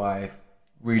riding that wave,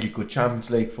 really good Champions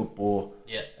League football.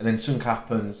 Yeah. And then something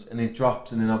happens, and it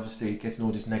drops, and then obviously he gets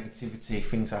all this negativity,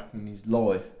 things happen in his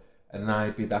life, and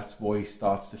maybe that's why he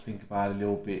starts to think about it a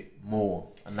little bit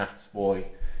more, and that's why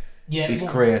his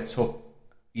career took,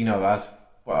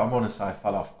 but I want to say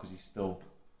fell off because he's still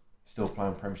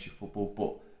playing Premiership football,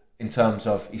 but in terms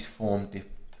of his form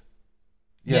dipped.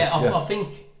 I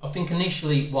think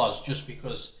initially it was just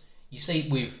because you see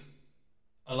with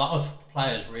a lot of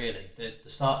players, really, they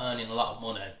start earning a lot of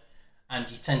money, and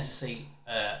you tend to see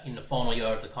in the final year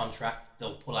of the contract,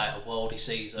 they'll pull out a worldie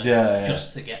season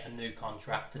just to get a new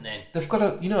contract, and then they've got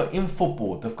to, in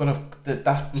football, they've got to,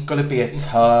 that's got to be a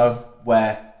term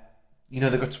where,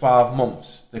 they've got 12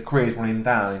 months, their career's running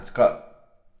down,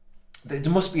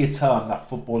 there must be a term that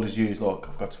footballers use, look,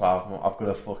 I've got 12 months, I've got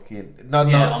to fucking... I'm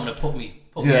going to put my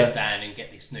head down and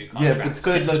get this new contract. Yeah, but it's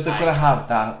good, they've got to have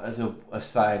that as a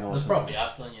saying or something. They probably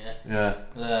have done,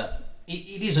 yeah.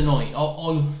 It is annoying.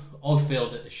 I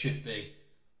feel that there should be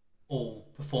all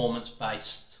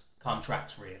performance-based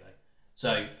contracts, really.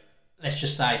 So, let's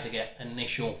just say they get an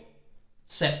initial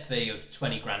set fee of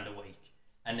 20 grand a week,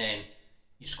 and then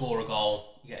you score a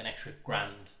goal, you get an extra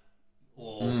grand,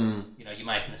 or you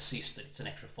make an assist that it's an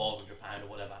extra £400 or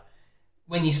whatever.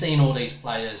 When you're seeing all these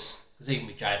players, because even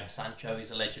with Jadon Sancho,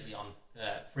 he's allegedly on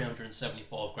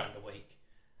 375 grand a week,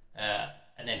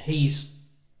 and then he's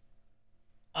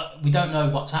we don't know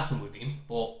what's happened with him,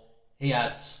 but he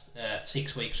had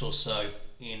 6 weeks or so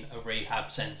in a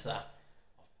rehab centre.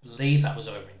 I believe that was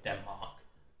over in Denmark.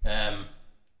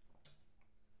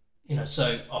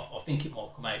 So I think it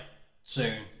might come out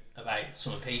soon about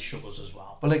some of his struggles as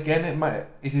well. But again,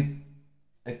 is it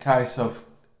a case of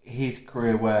his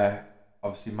career where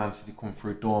obviously Man City come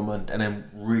through dormant and then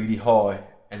really high,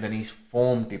 and then his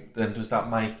form dip? Then does that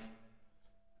make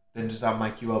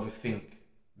you overthink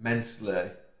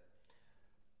mentally?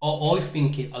 I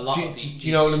think a lot of it. Do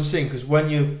you know what I'm saying? Because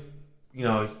when you're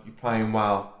playing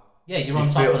well, you're on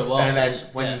top of the world, and then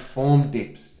when your form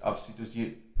dips, obviously does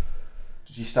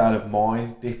your state of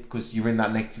mind dip because you're in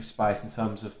that negative space in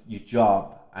terms of your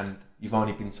job and you've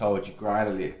only been told you're great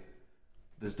at it?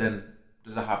 Does it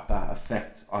have that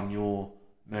effect on your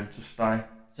mental state?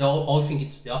 So I think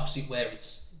it's the opposite, where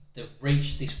they've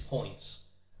reached this point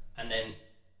and then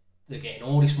they're getting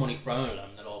all this money thrown at them.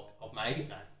 They're like, I've made it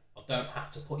now. I don't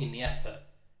have to put in the effort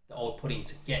that I would put in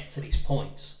to get to this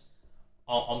point.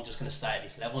 I'm just going to stay at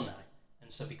this level now.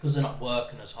 And so because they're not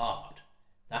working as hard,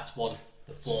 that's why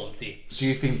the form dips. Do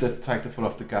you think they take the foot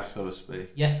off the gas, so to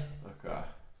speak? Yeah. Okay.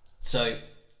 So...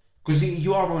 Because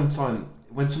you are on time,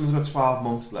 when someone's got 12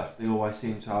 months left, they always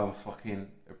seem to have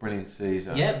a brilliant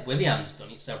season. Yeah, Willian's done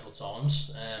it several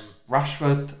times.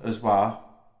 Rashford as well,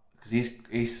 because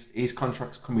his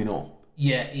contract's coming up.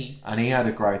 Yeah, and he had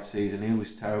a great season. He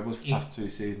was terrible the past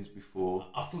 2 seasons before.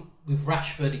 I think with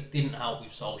Rashford, it didn't help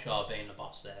with Solskjaer being the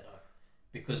boss there, though,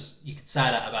 because you could say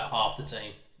that about half the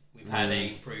team with how they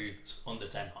improved under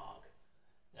Ten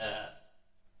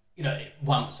Hag.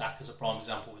 Wan-Bissaka's a prime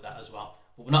example with that as well.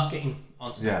 But we're not getting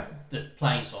onto the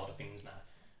playing side of things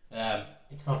now.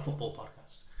 It's not a football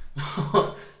podcast.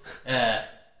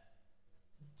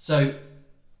 So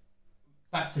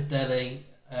back to Dele.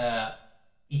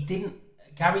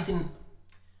 Gary didn't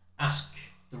ask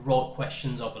the right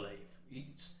questions, I believe.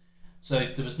 So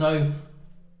there was no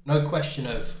question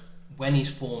of when his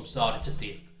form started to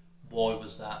dip. Why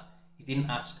was that? He didn't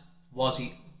ask, was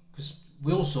he... Because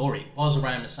we all saw it was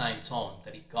around the same time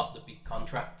that he got the big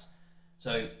contract.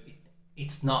 So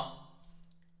it's not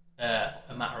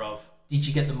a matter of, did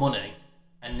you get the money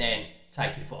and then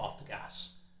take your foot off the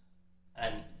gas?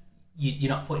 And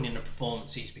you're not putting in the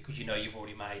performances because you know you've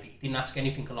already made it. He didn't ask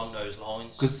anything along those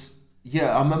lines. Because,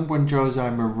 I remember when Jose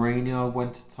Mourinho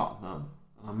went to Tottenham,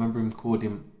 and I remember him called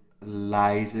him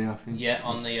lazy, I think. Yeah,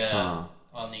 on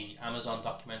the Amazon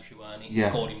documentary, weren't he? Yeah,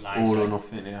 he called him lazy. All or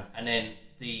nothing, yeah. And then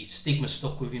the stigma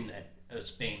stuck with him then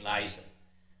as being lazy.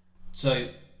 So,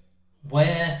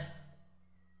 where...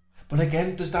 But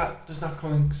again, does that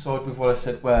coincide with what I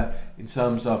said, where in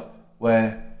terms of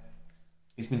where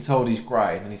he's been told he's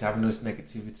great and he's having this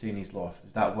negativity in his life?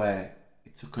 Is that where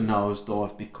it took a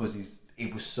nosedive because he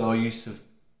was so used to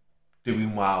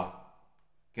doing well,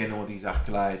 getting all these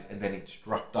accolades, and then it's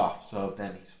dropped off? So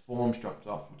then his form's dropped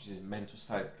off, which is his mental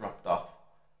state dropped off.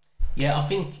 Yeah, I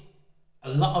think a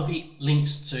lot of it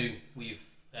links to with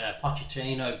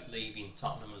Pochettino leaving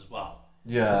Tottenham as well.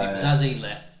 Yeah, because it was as he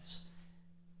left,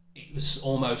 it was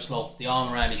almost like the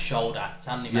arm around his shoulder,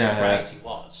 telling him how great he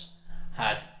was,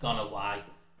 had gone away.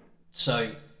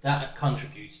 So that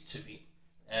contributed to it.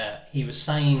 He was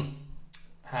saying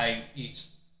how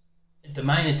the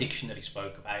main addiction that he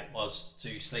spoke about was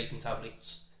to sleeping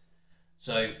tablets.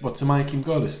 So what, to make him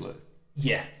go to sleep?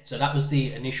 Yeah. So that was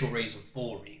the initial reason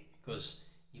for it, because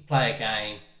you play a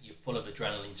game, you're full of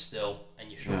adrenaline still,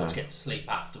 and you're sure to get to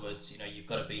sleep afterwards. You know, you've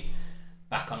got to be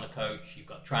back on the coach, you've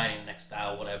got training the next day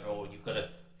or whatever, or you've got to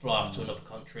fly off to another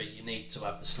country. You need to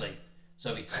have the sleep.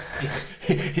 So it's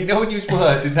you know, when you did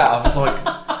that, I was like,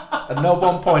 at no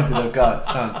one point did I go,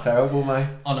 sounds terrible, mate.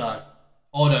 I know.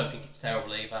 I don't think it's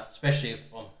terrible either, especially if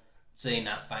I'm seeing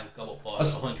that bank go up by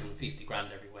 150 grand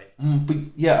every week. But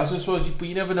yeah, I suppose, but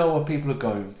you never know what people are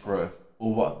going through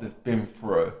or what they've been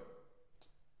through,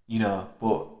 you know.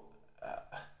 But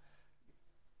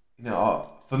you know,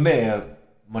 for me,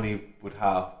 money would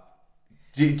help.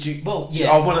 Well,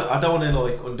 yeah. I don't want to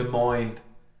like undermine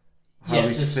how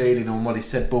he's feeling or what he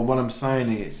said, but what I'm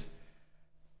saying is,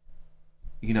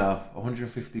 you know,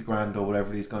 150 grand or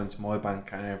whatever is going to my bank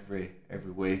account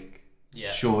every week. Yeah.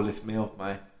 Sure, lift me up,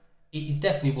 mate. It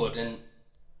definitely would, and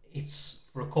it's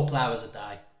for a couple hours a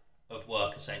day of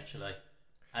work essentially,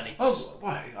 and it's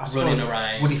running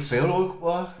around. Would it feel like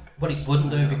work? But it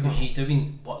wouldn't do because you're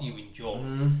doing what you enjoy.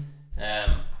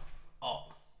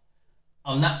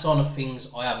 On that side of things,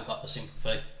 I haven't got the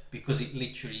sympathy because it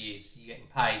literally is. You're getting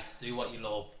paid to do what you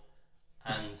love,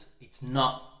 and it's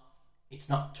not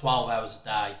 12 hours a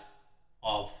day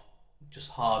of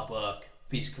just hard work,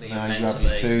 physically and mentally. You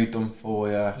have your food done for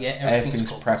you. Yeah,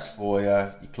 everything's prepped for you.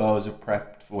 Your clothes are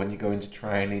prepped for when you go into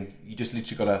training. You just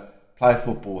literally got to play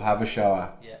football, have a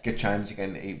shower, get changed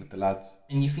again, and eat with the lads.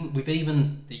 And you think with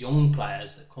even the young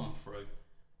players that come through,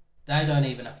 they don't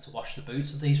even have to wash the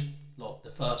boots of these, like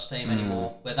the first team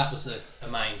anymore, where that was a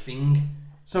main thing.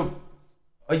 So,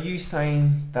 are you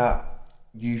saying that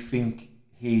you think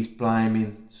he's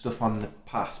blaming stuff on the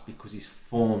past because he's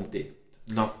form dipped,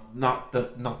 not the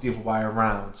other way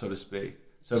around, so to speak?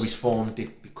 So he's form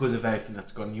dipped because of everything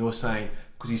that's gone. You're saying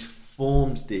because his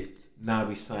form's dipped, now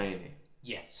he's saying it.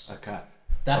 Yes. Okay.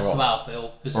 That's the way I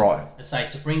feel. Because, I say,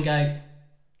 to bring out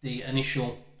the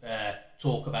initial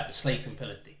talk about the sleeping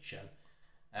pill addiction,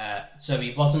 so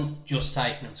he wasn't just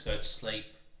taking them to go to sleep.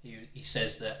 He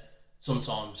says that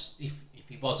sometimes if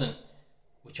he wasn't,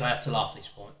 which I had to laugh at this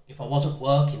point, if I wasn't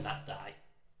working that day,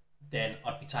 then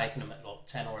I'd be taking them at like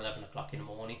 10 or 11 o'clock in the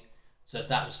morning. So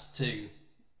that was to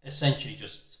essentially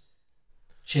just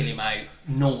chill him out,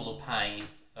 null the pain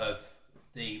of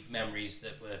the memories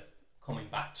that were coming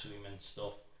back to him and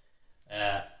stuff.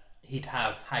 He'd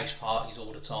have house parties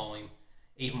all the time,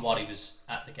 even while he was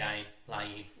at the game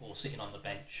playing or sitting on the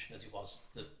bench, as he was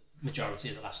the majority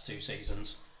of the last 2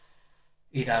 seasons.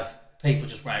 He'd have people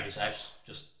just round his house,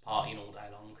 just partying all day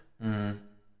long.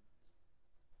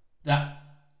 That,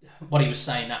 what he was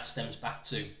saying, that stems back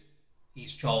to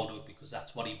his childhood, because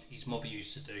that's what his mother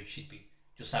used to do. She'd be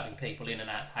just having people in and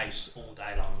out of the house all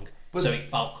day long, so it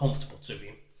felt comfortable to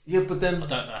him. Yeah, but then I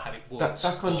don't know how it works.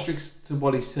 That contradicts to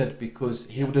what he said, because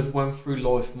he would have went through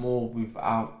life more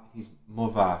without his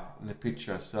mother in the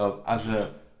picture. So as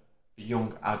a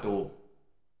young adult,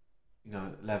 you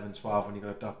know, 11, 12, when he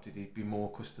got adopted, he'd be more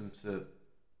accustomed to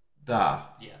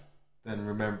that than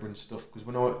remembering stuff. Because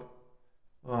when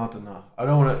I don't know. I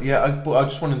don't want to. But I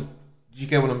just want to. Do you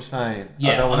get what I'm saying?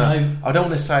 Yeah, I don't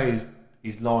want to say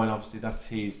he's lying. Obviously, that's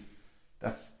his.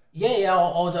 That's. Yeah.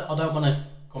 I don't want to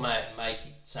come out and make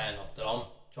it sound like that I'm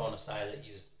trying to say that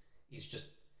he's just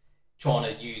trying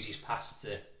to use his past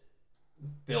to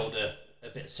build a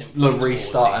bit of sympathy. Like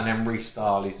restart and then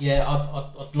restyle his. Yeah,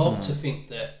 I'd like to think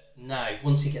that now,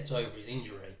 once he gets over his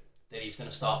injury, that he's going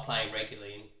to start playing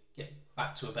regularly and get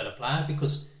back to a better player,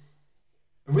 because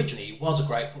originally he was a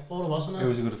great footballer, wasn't he? He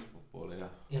was a good footballer, yeah.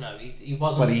 You know, he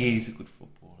wasn't. Well, he is a good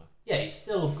footballer. Yeah, he's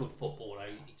still a good footballer.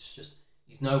 It's just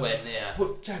he's nowhere near.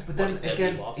 But Jack, then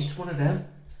again, it's one of them.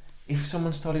 If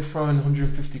someone started throwing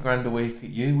 150 grand a week at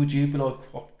you, would you be like,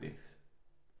 fuck this?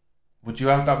 Would you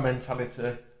have that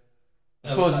mentality?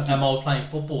 Am I playing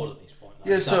football at this point?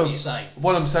 Yeah, is that what you're saying?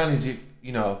 What I'm saying is, if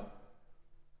you know,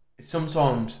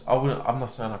 sometimes I'm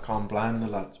not saying I can't blame the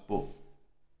lads, but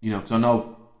you know, because I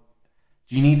know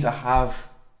you need to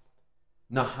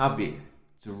not have it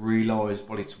to realise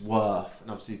what it's worth,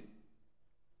 and obviously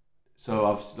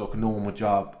like a normal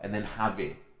job, and then have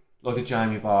it like the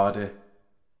Jamie Vardy.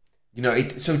 You know,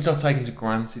 so it's not taken for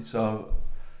granted. So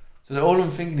all I'm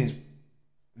thinking is,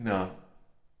 you know,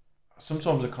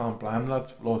 sometimes I can't blame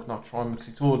lads for like not trying, because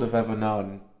it's all they've ever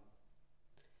known.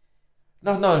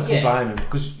 No, I can blame him,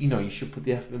 because you know you should put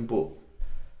the effort in, but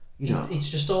you know, it's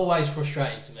just always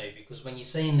frustrating to me, because when you're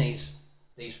seeing these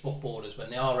footballers when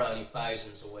they are earning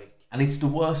thousands a week, and it's the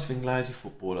worst thing, lazy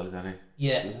footballers, isn't it?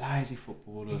 Yeah, lazy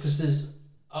footballers. Because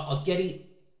I get it.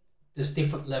 There's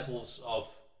different levels of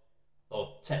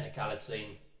technicality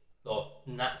and like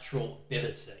natural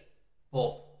ability,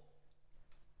 but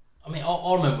I mean,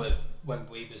 I remember when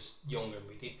we was younger and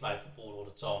we did play football all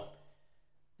the time.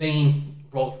 Being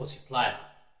a right-footed player,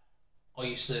 I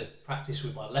used to practice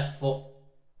with my left foot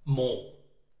more,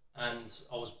 and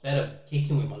I was better at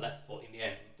kicking with my left foot in the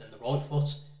end than the right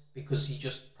foot, because you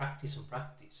just practice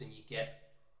and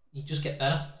you just get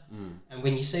better. And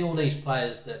when you see all these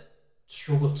players that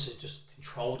struggle to just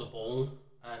control the ball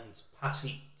and pass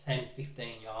it 10,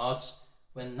 15 yards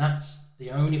when that's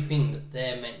the only thing that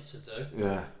they're meant to do.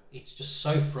 Yeah. It's just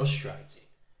so frustrating,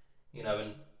 you know.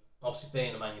 And obviously,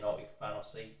 being a Man United fan, I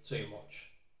see too much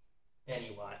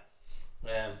anyway.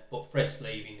 But Fred's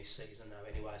leaving this season now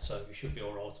anyway, so we should be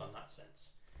all right on that sense.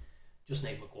 Just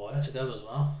need Maguire to go as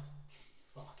well.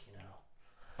 Fucking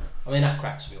hell. I mean, that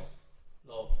cracks me up.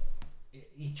 Look,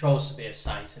 he tries to be a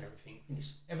saint and everything.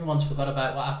 Everyone's forgot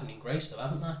about what happened in Greece, though,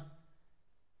 haven't they?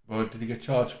 Well, did he get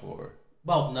charged for it?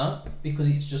 Well, no, because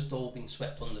it's just all been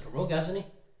swept under the rug, hasn't he?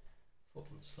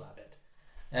 Fucking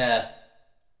slabhead.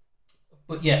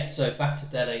 But yeah, so back to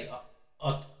Dele.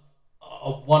 I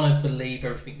want to believe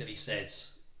everything that he says,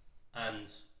 and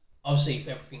obviously, if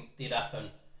everything did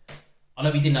happen, I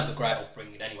know he didn't have a great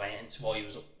upbringing anyway, hence why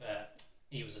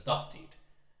he was adopted.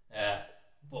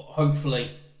 But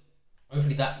hopefully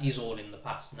that is all in the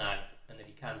past now, and that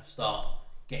he can start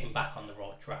getting back on the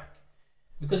right track.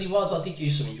 Because I did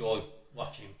used to enjoy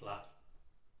watching him play.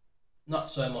 Not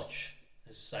so much,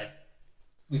 as I say,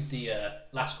 with the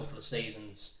last couple of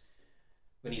seasons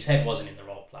when his head wasn't in the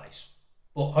right place.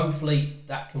 But hopefully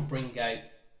that can bring out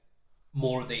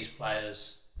more of these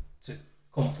players to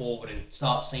come forward and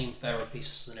start seeing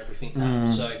therapists and everything now.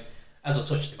 So, as I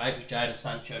touched about with Jadon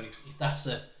Sancho, if that's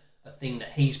a thing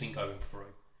that he's been going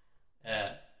through,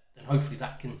 then hopefully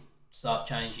that can start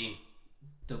changing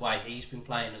the way he's been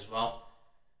playing as well.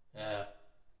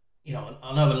 You know,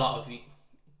 I know a lot of it,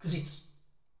 because it's,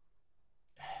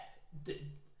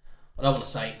 I don't want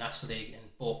to say it nastily again,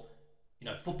 but you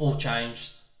know, football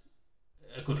changed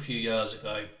a good few years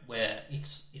ago, where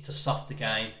it's a softer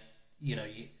game. You know,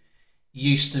 you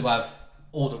used to have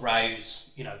all the rows,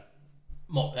 you know,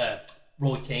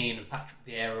 Roy Keane and Patrick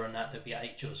Vieira and that, they'd be at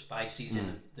each other's faces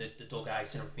in the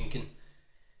dugouts and everything, and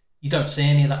you don't see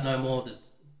any of that no more. There's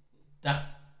that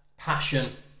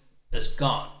passion has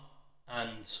gone,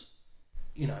 and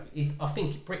you know, I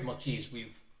think it pretty much is with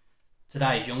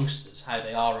today's youngsters, how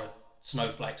they are a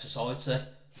snowflake society.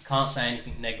 You can't say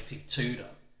anything negative to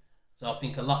them. So I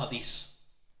think a lot of this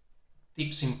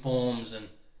dips in forms and,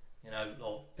 you know,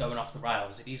 or going off the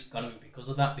rails, it is going to be because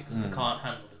of that, because they can't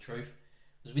handle the truth.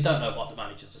 Because we don't know what the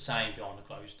managers are saying behind the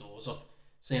closed doors. I've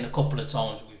seen a couple of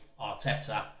times with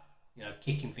Arteta, you know,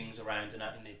 kicking things around and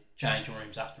that in the changing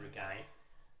rooms after a game.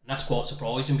 And that's quite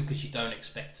surprising, because you don't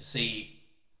expect to see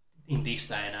it in this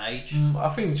day and age. I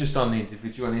think it's just on the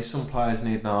individual. And some players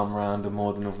need an arm around them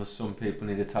more than others. Some people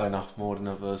need a telling off more than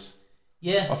others.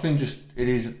 Yeah. I think just it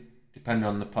is depending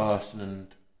on the person and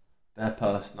their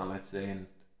personality and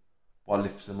what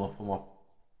lifts them up and what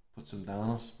puts them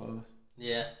down, I suppose.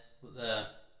 Yeah, but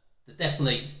they're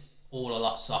definitely all a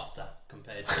lot softer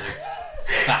compared to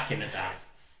back in the day.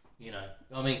 You know,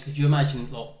 I mean, could you imagine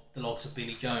the likes of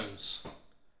Billy Jones,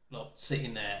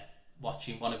 sitting there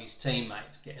watching one of his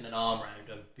teammates getting an arm around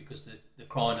them because they're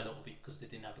crying a little bit because they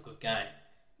didn't have a good game?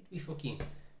 He'd be fucking,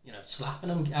 you know, slapping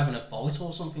them, having a fight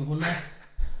or something, wouldn't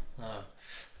they?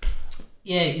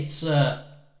 Yeah, it's an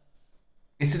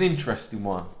interesting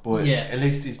one, but yeah, at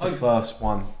least it's the first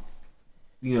one.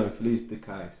 You know, if it is the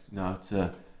case, you know,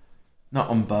 to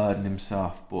not unburden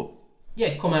himself, but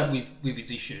come out with his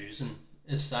issues, and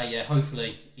as I say,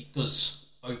 hopefully it does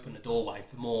open the doorway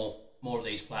for more of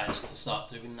these players to start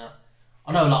doing that.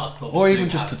 I know a lot of clubs, or even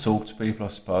just to talk to people, I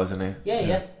suppose, isn't it?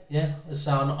 Yeah.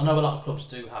 So I know a lot of clubs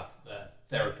do have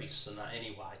therapists and that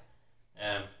anyway,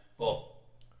 but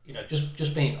you know,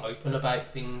 just being open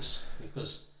about things,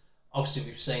 because obviously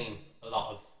we've seen a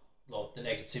lot of the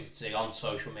negativity on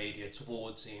social media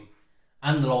towards him,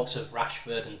 and the likes of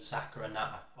Rashford and Saka and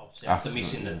that, obviously after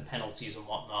missing the penalties and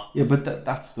whatnot. Yeah, but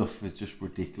that stuff is just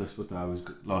ridiculous. What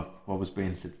was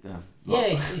being said to them.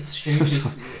 It's stupid.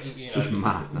 You know, just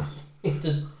madness.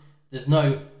 There's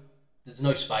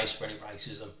no space for any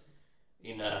racism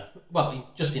in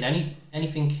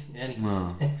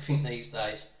anything these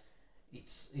days.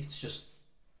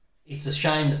 It's a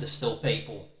shame that there's still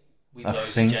people with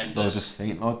those agendas. They just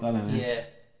think like that, isn't it? Yeah,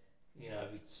 you know,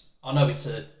 I know it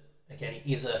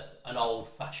is an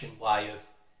old-fashioned way of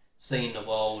seeing the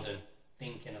world and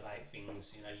thinking about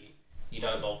things. You know, you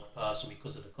don't like a person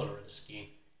because of the colour of the skin.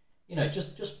 You know,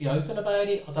 just be open about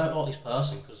it. I don't like this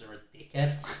person because they're a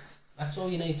dickhead. That's all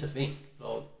you need to think.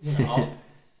 Like, you know,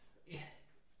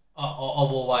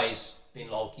 I've always been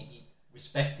like,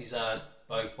 respect is earned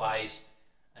both ways,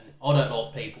 and I don't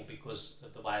like people because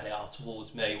of the way they are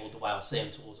towards me or the way I see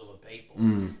them towards other people.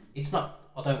 It's not,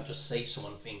 I don't just see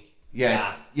someone and think,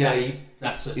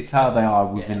 it's how they are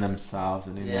within themselves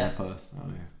and in their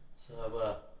personality.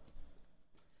 So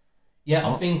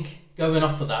I think going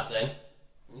off of that, then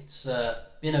it's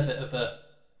been a bit of a.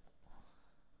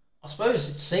 I suppose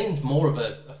it seemed more of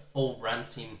a full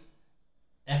ranting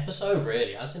episode,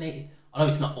 really, hasn't it? I know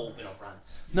it's not all been on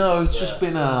rants. No, it's just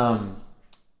been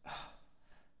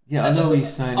yeah, I know what you're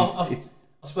saying. It's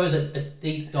I suppose a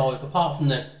deep dive, apart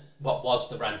from what was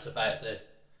the rant about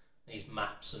these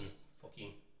maps and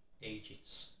fucking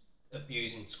Egypt's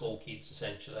abusing school kids,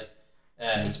 essentially.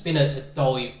 It's been a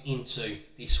dive into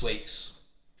this week's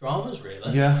dramas,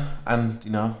 really. Yeah, and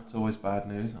it's always bad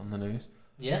news on the news.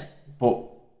 Yeah. But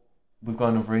we've got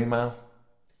another email.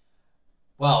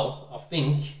 Well, I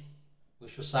think we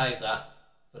should save that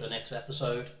for the next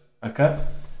episode. Okay.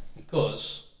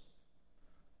 Because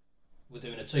we're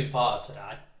doing a two-parter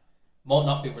today. Might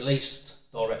not be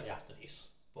released directly after this,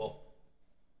 but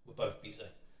we're both busy.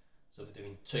 So we're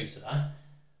doing two today.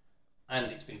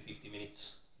 And it's been 50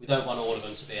 minutes. We don't want all of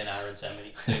them to be an hour and 10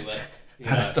 minutes, do we?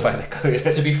 That's the way they go.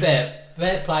 To be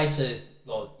fair play to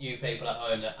you people at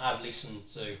home that have listened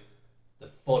to the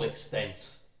full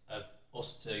extent of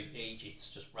us two Egypts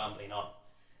just rambling on.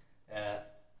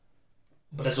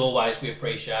 But as always, we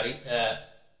appreciate it.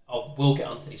 We'll get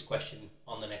onto this question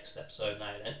on the next episode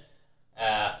now then.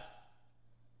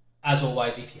 As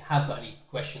always, if you have got any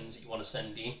questions that you want to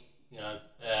send in,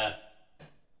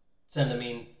 send them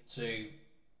in to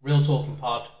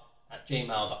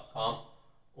realtalkingpod@gmail.com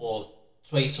or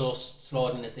tweet us,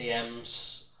 slide in the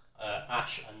DMs,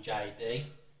 Ash and JD.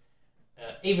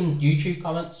 Even YouTube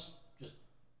comments, just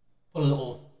put a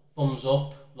little thumbs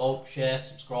up, like, share,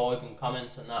 subscribe and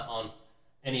comment and that on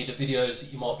any of the videos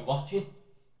that you might be watching.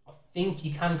 I think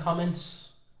you can comment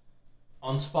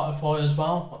on Spotify as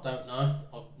well. I don't know.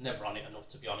 I'm never on it enough,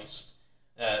 to be honest.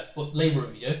 But leave a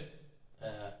review.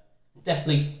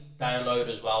 Definitely download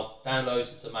as well.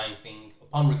 Downloads is the main thing.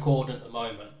 Upon recording at the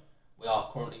moment, we are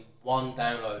currently one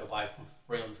download away from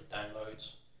 300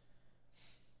 downloads.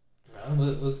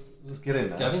 We're getting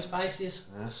there. Going spaces.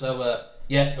 Yeah. So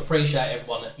appreciate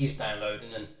everyone that is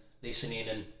downloading and listening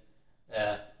and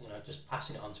just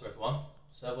passing it on to everyone.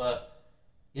 So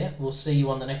we'll see you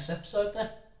on the next episode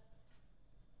then.